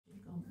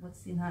我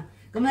先嚇，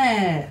咁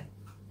咧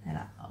係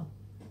啦，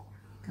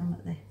今日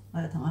咧我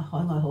就同海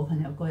外好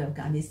朋友歌友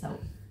揀呢首，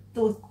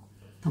都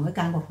同佢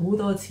揀過好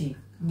多次，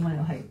咁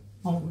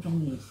我好中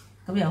意，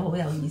咁又好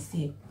有意思。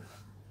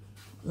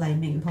黎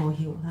明破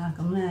曉嚇，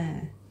咁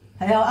咧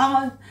係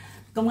啊，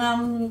啱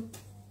啱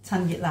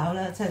趁熱鬧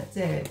啦，即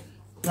係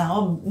嗱，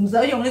我唔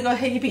想用呢個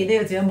欺騙呢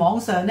個字，網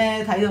上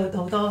咧睇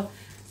到好多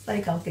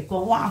西九極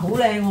光，哇好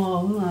靚喎，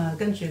咁啊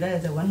跟住咧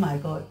就揾埋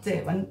個即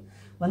係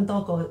揾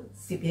多個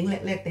攝影叻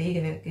地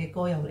嘅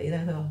歌友嚟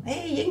咧，佢話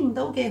誒影唔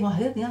到嘅，我話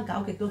係啊，點解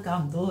搞極都搞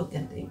唔到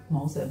人哋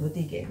網上嗰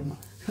啲嘅咁啊？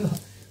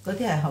嗰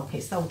啲係後期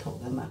修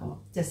圖㗎嘛，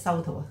即係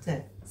修圖啊，即係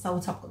修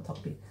輯個圖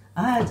片，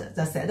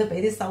就成日都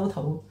俾啲修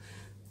圖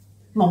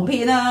蒙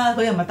騙啦，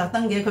佢又唔係特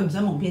登嘅，佢唔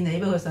想蒙騙你，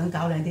不過佢想搞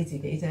靚啲自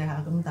己啫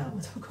嚇。咁但係我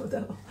就覺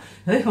得，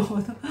我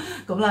都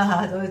咁啦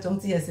嚇。總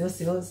之係少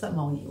少失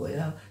望而回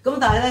啦。咁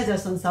但係咧就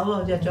順手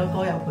咯，約咗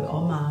歌友陪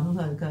我嘛。咁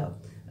佢話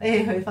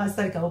去翻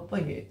西九，不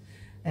如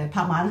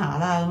拍晚霞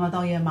啦。咁啊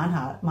當然晚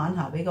霞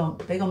俾個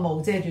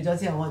霧遮住咗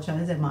之後，我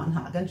唱一隻晚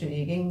霞，跟住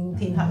已經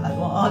天黑啦。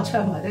我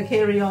唱埋啲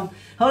Carry On。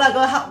好啦，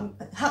個黑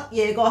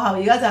夜過後，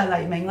而家就係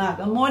黎明啦。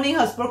咁 Morning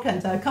Has Broken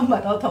就係今日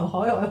我同海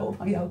外好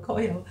朋友歌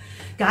友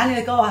揀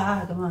嘅歌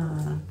啊，咁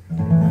啊，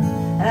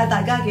係啦，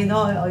大家見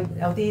到我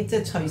有啲即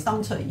係隨心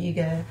隨意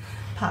嘅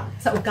拍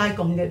周街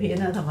共嘅片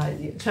啦，同埋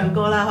唱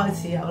歌啦，開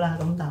始有啦，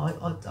咁但係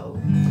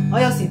我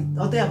有時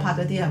我都有拍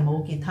咗啲係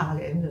冇吉他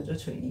嘅，咁就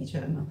隨意唱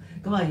咯。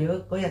咁啊，如果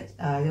嗰日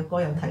有歌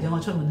友提咗我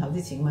出門口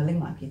之前，咁啊拎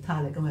埋吉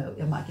他嚟，咁啊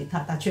有埋吉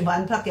他，但係全部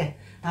unplug 嘅，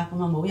咁啊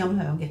冇音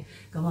響嘅，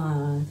咁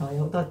啊同埋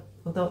有好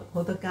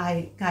多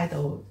街道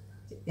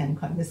人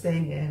群嘅聲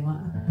嘅，咁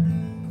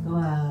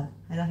啊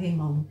係啦，希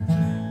望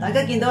大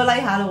家見到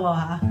like 下咯喎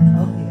嚇。好，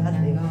而家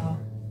嚟個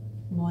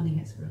Morning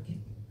Has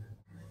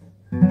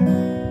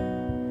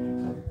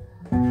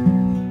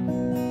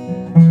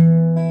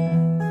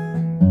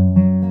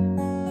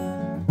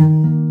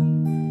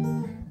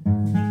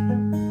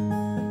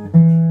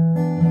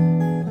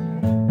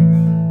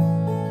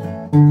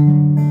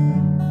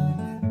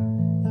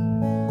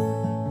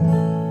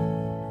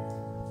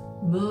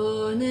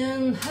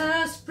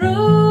has broken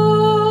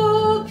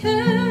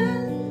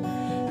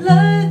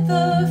like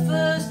the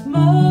first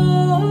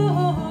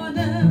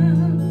morning.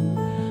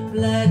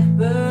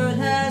 Blackbird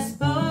has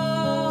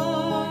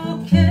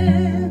spoken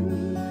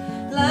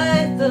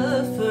like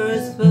the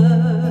first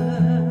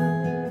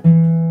bird.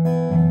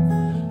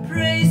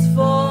 Praise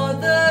for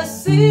the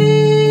singing,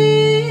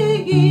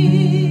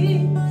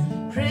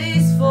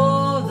 praise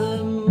for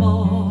the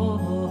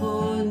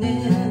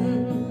morning,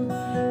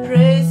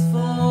 praise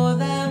for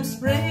them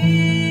springing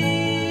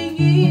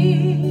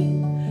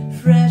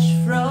fresh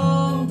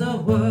from the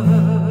world.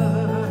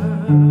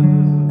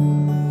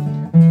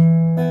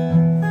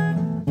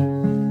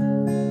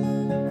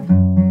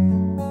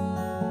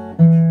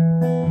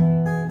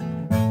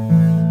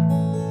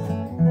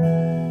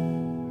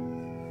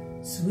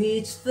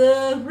 Sweet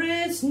the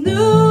rich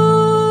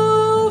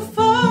new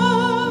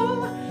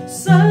fall,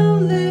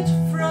 sunlit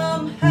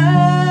from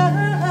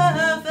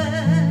heaven,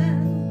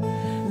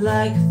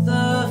 like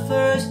the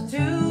first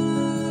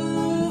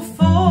dew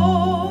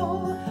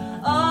fall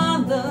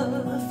on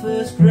the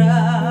first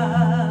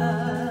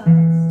grass.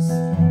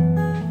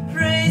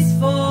 Praise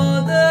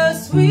for the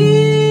sweetness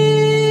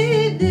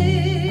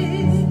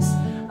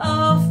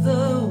of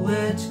the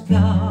wet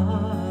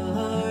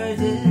garden,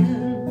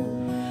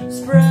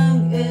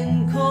 sprung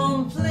in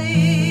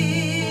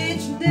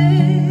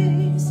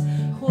completeness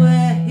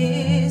where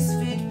his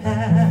feet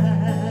pass.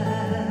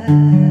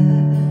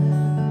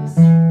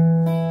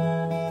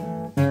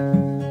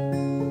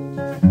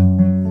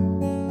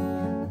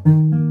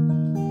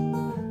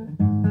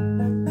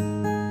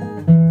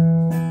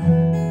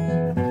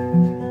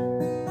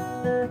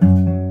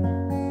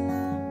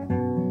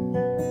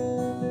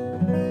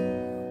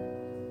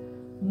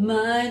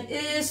 Mine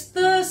is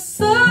the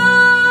sunlight,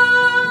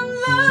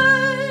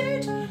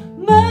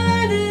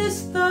 mine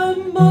is the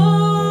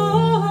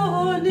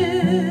morning,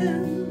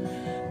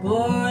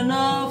 born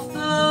of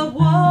the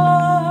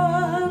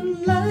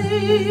one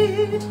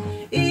light,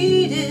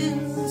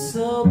 Eden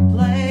so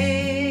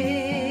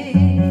plain.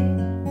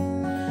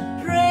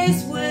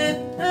 Praise with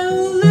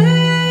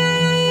elation,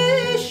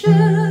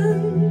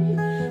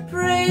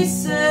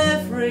 praise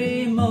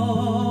every morning,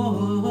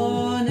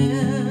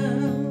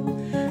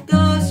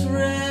 God's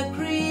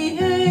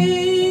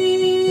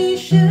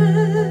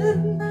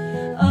recreation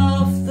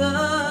of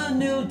the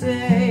new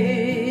day.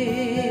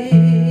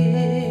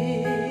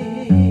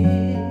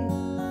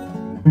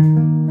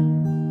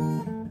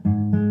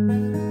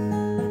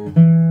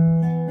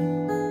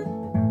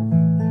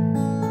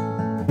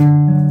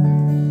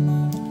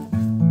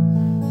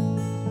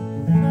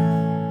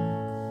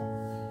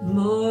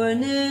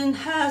 Morning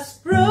has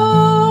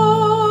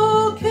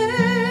broken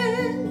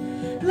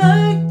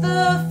like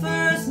the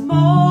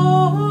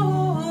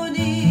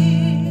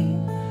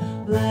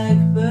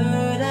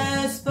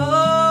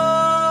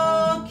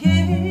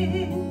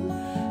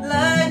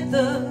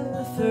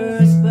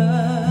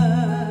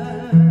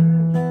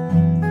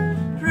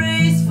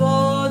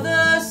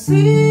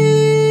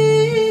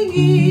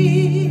singing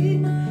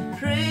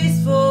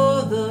praise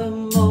for the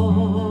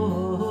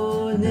morning,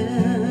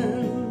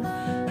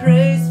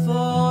 praise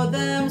for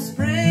them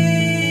springing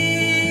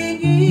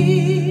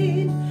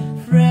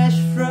fresh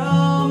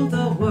from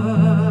the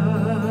word.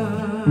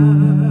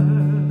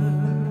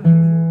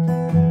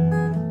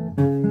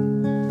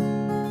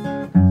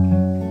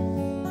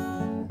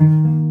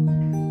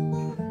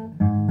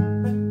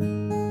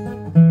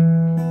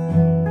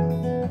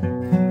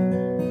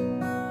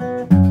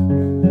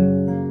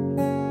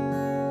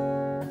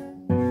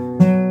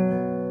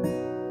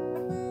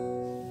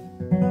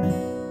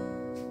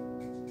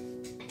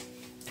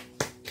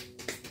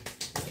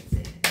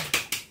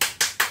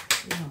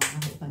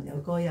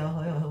歌友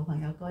海外好朋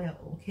友歌友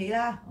OK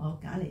啦，我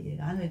揀嚟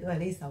揀去都係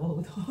呢首好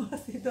多，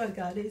都係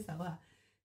揀呢首啊。